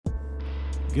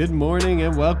Good morning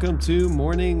and welcome to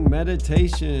Morning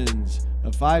Meditations,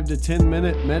 a 5 to 10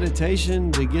 minute meditation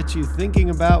to get you thinking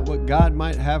about what God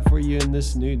might have for you in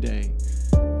this new day.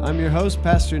 I'm your host,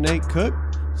 Pastor Nate Cook,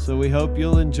 so we hope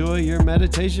you'll enjoy your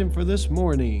meditation for this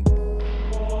morning.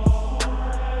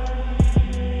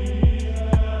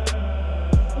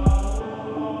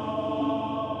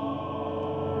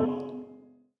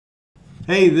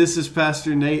 Hey, this is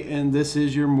Pastor Nate and this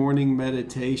is your morning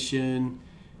meditation.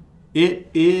 It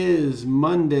is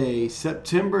Monday,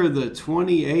 September the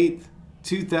 28th,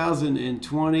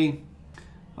 2020.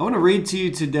 I want to read to you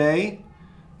today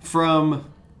from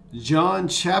John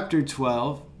chapter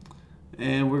 12,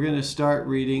 and we're going to start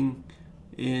reading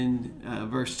in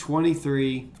verse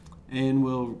 23, and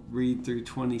we'll read through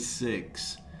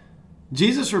 26.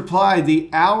 Jesus replied, "The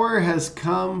hour has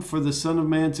come for the Son of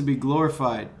Man to be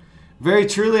glorified. Very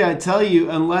truly I tell you,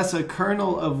 unless a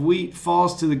kernel of wheat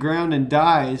falls to the ground and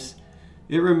dies,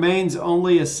 it remains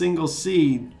only a single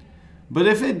seed. But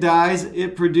if it dies,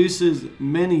 it produces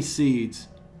many seeds.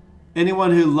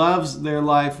 Anyone who loves their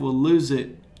life will lose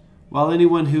it, while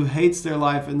anyone who hates their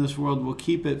life in this world will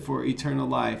keep it for eternal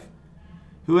life.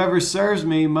 Whoever serves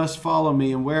me must follow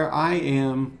me, and where I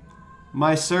am,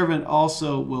 my servant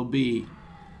also will be.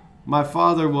 My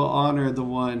Father will honor the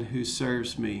one who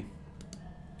serves me."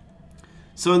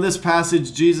 So in this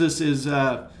passage, Jesus is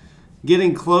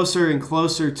getting closer and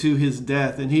closer to his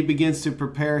death, and he begins to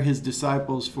prepare his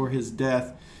disciples for his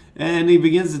death. And he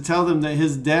begins to tell them that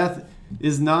his death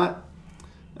is not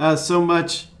so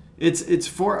much, it's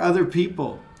for other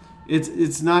people.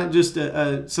 It's not just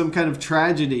some kind of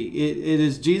tragedy. It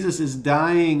is Jesus is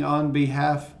dying on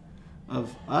behalf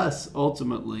of us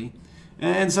ultimately.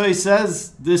 And so he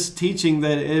says this teaching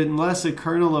that unless a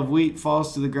kernel of wheat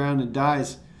falls to the ground and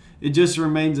dies, it just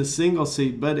remains a single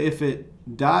seed. But if it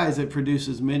dies, it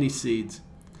produces many seeds.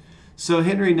 So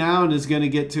Henry Nouwen is going to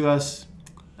get to us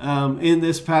in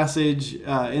this passage,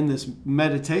 in this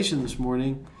meditation this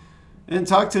morning, and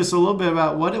talk to us a little bit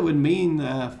about what it would mean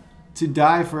to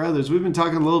die for others. We've been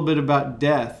talking a little bit about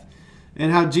death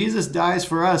and how Jesus dies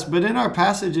for us, but in our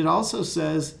passage it also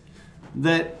says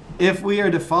that if we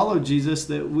are to follow Jesus,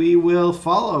 that we will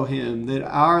follow him, that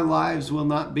our lives will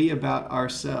not be about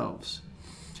ourselves.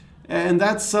 And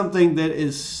that's something that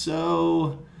is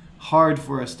so hard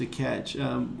for us to catch.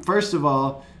 First of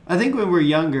all, I think when we're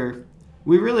younger,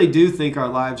 we really do think our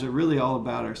lives are really all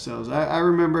about ourselves. I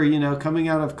remember, coming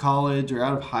out of college or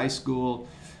out of high school,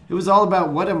 it was all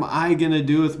about what am I going to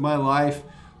do with my life?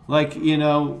 Like,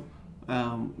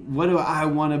 what do I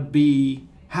want to be?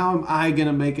 How am I going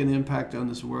to make an impact on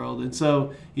this world? And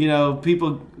so,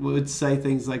 people would say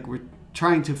things like, we're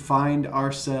trying to find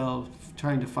ourselves,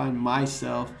 trying to find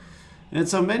myself. And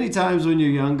so many times when you're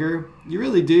younger, you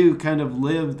really do kind of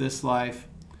live this life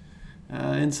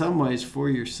in some ways for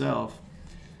yourself.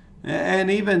 And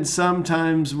even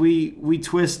sometimes we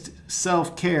twist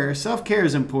self-care. Self-care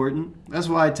is important. That's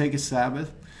why I take a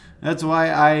Sabbath. That's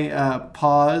why I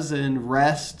pause and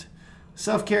rest.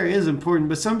 Self-care is important,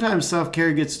 but sometimes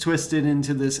self-care gets twisted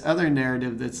into this other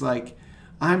narrative that's like,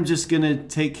 I'm just going to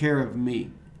take care of me.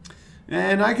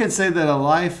 And I can say that a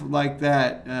life like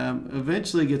that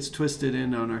eventually gets twisted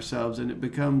in on ourselves and it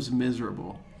becomes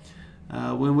miserable.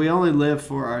 When we only live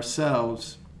for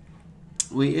ourselves,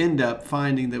 we end up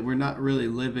finding that we're not really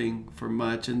living for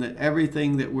much, and that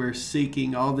everything that we're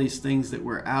seeking, all these things that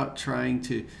we're out trying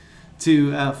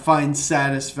to find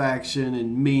satisfaction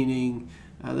and meaning,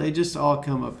 they just all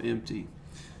come up empty.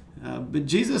 But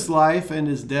Jesus' life and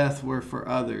his death were for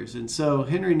others. And so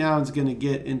Henry Nouwen's going to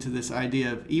get into this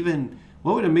idea of even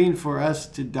what would it mean for us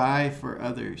to die for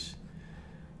others.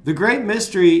 The great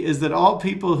mystery is that all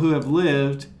people who have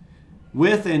lived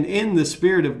with and in the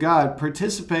Spirit of God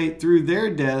participate through their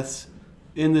deaths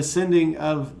in the sending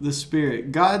of the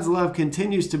Spirit. God's love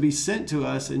continues to be sent to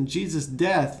us, and Jesus'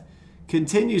 death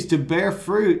continues to bear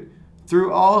fruit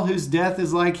through all whose death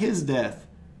is like his death,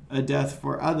 a death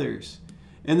for others.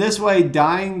 In this way,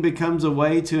 dying becomes a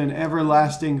way to an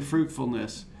everlasting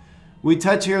fruitfulness. We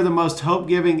touch here the most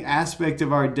hope-giving aspect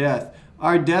of our death.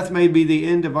 Our death may be the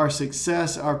end of our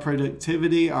success, our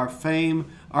productivity, our fame,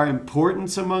 our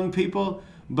importance among people,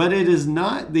 but it is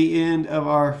not the end of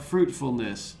our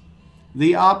fruitfulness.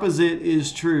 The opposite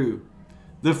is true.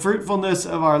 The fruitfulness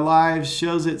of our lives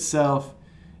shows itself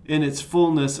in its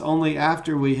fullness only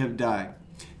after we have died.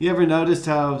 You ever noticed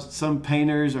how some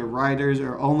painters or writers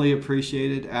are only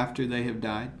appreciated after they have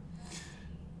died?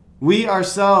 We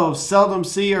ourselves seldom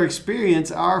see or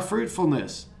experience our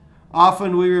fruitfulness.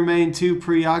 Often we remain too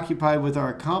preoccupied with our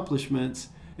accomplishments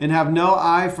and have no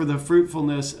eye for the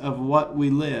fruitfulness of what we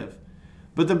live.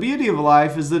 But the beauty of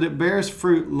life is that it bears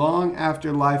fruit long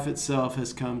after life itself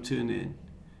has come to an end.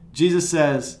 Jesus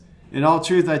says, "In all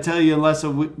truth, I tell you, unless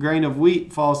a grain of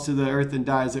wheat falls to the earth and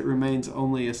dies, it remains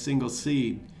only a single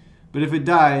seed. But if it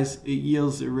dies, it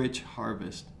yields a rich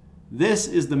harvest." This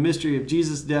is the mystery of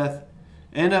Jesus' death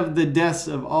and of the deaths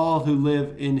of all who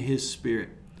live in his Spirit.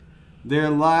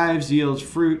 Their lives yield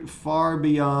fruit far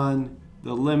beyond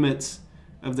the limits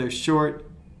of their short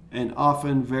and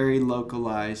often very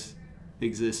localized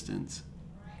existence.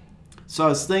 So I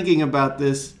was thinking about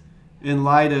this in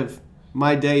light of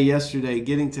my day yesterday,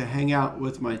 getting to hang out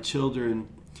with my children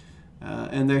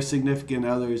and their significant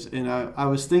others. And I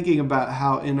was thinking about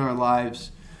how in our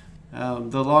lives,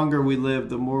 the longer we live,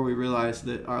 the more we realize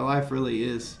that our life really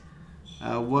is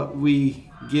what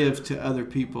we give to other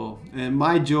people. And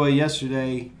my joy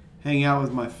yesterday, hanging out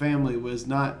with my family, was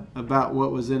not about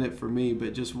what was in it for me,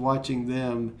 but just watching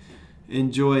them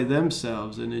enjoy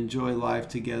themselves and enjoy life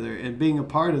together and being a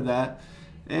part of that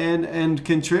and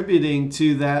contributing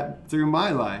to that through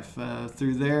my life,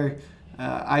 through their,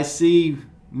 I see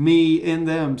me in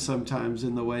them sometimes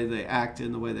in the way they act,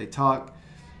 in the way they talk,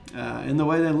 in the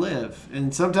way they live.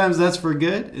 And sometimes that's for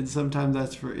good and sometimes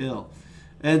that's for ill.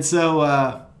 And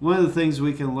so one of the things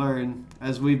we can learn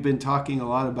as we've been talking a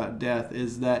lot about death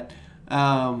is that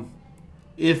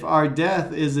if our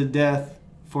death is a death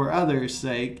for others'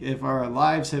 sake, if our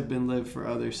lives have been lived for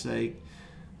others' sake,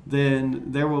 then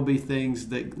there will be things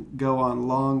that go on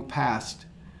long past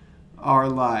our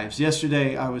lives.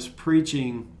 Yesterday I was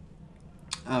preaching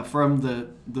from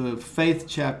the faith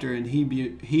chapter in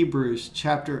Hebrews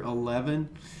chapter 11.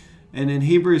 And in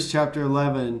Hebrews chapter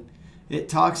 11, it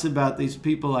talks about these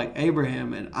people like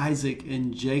Abraham and Isaac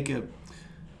and Jacob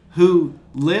who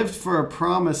lived for a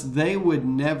promise they would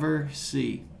never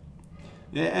see.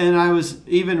 And I was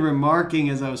even remarking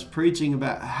as I was preaching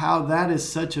about how that is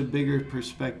such a bigger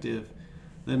perspective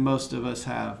than most of us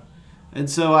have. And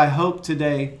so I hope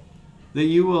today that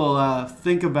you will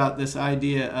think about this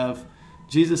idea of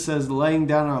Jesus says laying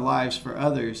down our lives for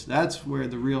others. That's where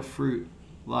the real fruit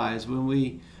lies. When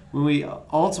we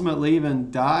ultimately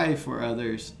even die for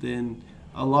others, then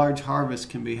a large harvest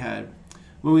can be had.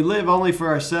 When we live only for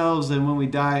ourselves and when we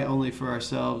die only for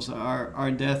ourselves,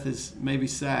 our death is maybe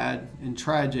sad and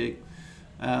tragic,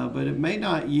 but it may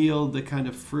not yield the kind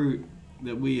of fruit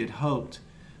that we had hoped.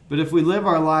 But if we live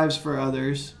our lives for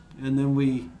others, and then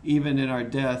we, even in our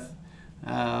death,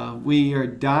 we are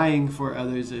dying for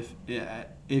others,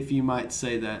 if you might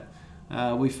say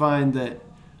that. We find that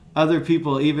other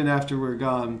people, even after we're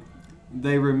gone,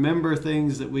 they remember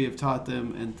things that we have taught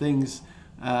them, and things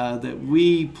that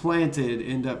we planted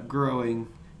end up growing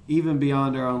even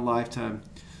beyond our own lifetime.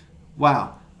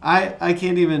 Wow. I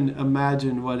can't even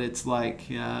imagine what it's like.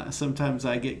 Sometimes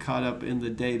I get caught up in the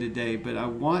day-to-day, but I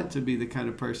want to be the kind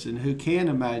of person who can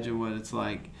imagine what it's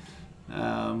like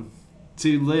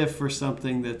to live for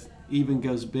something that even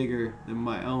goes bigger than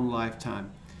my own lifetime.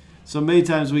 So many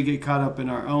times we get caught up in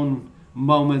our own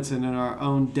moments and in our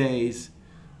own days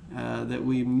that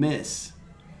we miss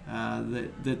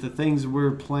that the things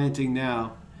we're planting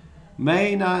now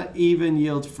may not even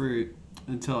yield fruit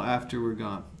until after we're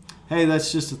gone. Hey,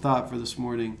 that's just a thought for this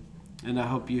morning, and I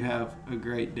hope you have a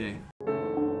great day.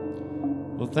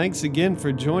 Well, thanks again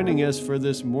for joining us for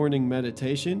this morning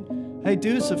meditation. Hey,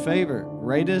 do us a favor,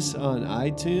 rate us on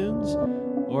iTunes,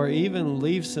 or even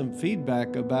leave some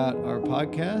feedback about our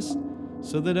podcast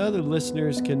so that other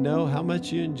listeners can know how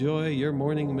much you enjoy your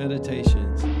morning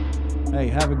meditations. Hey,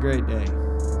 have a great day.